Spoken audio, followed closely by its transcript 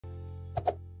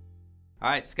All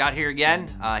right, Scott here again,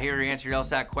 here to answer your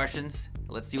LSAT questions.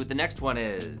 Let's see what the next one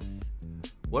is.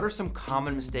 What are some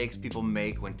common mistakes people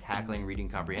make when tackling reading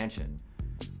comprehension?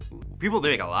 They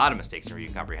make a lot of mistakes in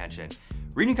reading comprehension.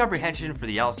 Reading comprehension for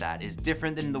the LSAT is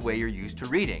different than the way you're used to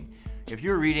reading. If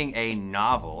you're reading a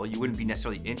novel, you wouldn't be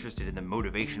necessarily interested in the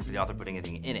motivation for the author putting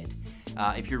anything in it.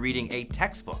 If you're reading a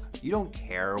textbook, you don't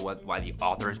care why the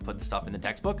author has put the stuff in the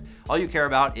textbook. All you care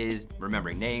about is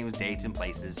remembering names, dates, and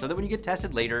places so that when you get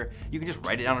tested later, you can just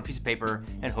write it down on a piece of paper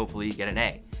and hopefully get an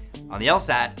A. On the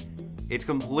LSAT, it's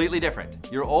completely different.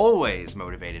 You're always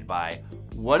motivated by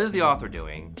what is the author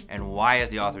doing and why is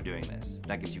the author doing this.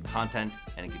 That gives you content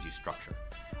and it gives you structure.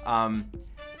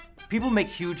 People make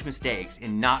huge mistakes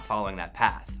in not following that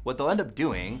path. What they'll end up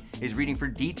doing is reading for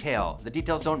detail. The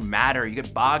details don't matter. You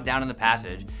get bogged down in the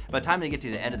passage. By the time they get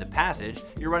to the end of the passage,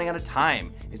 you're running out of time.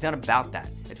 It's not about that.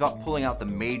 It's about pulling out the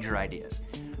major ideas.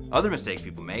 Other mistakes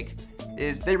people make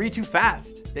is they read too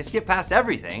fast. They skip past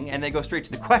everything and they go straight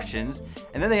to the questions,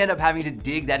 and then they end up having to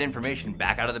dig that information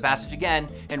back out of the passage again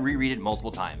and reread it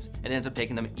multiple times. And it ends up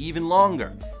taking them even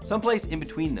longer. Someplace in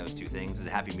between those two things is a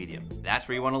happy medium. That's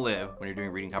where you want to live when you're doing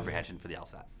reading comprehension for the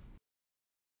LSAT.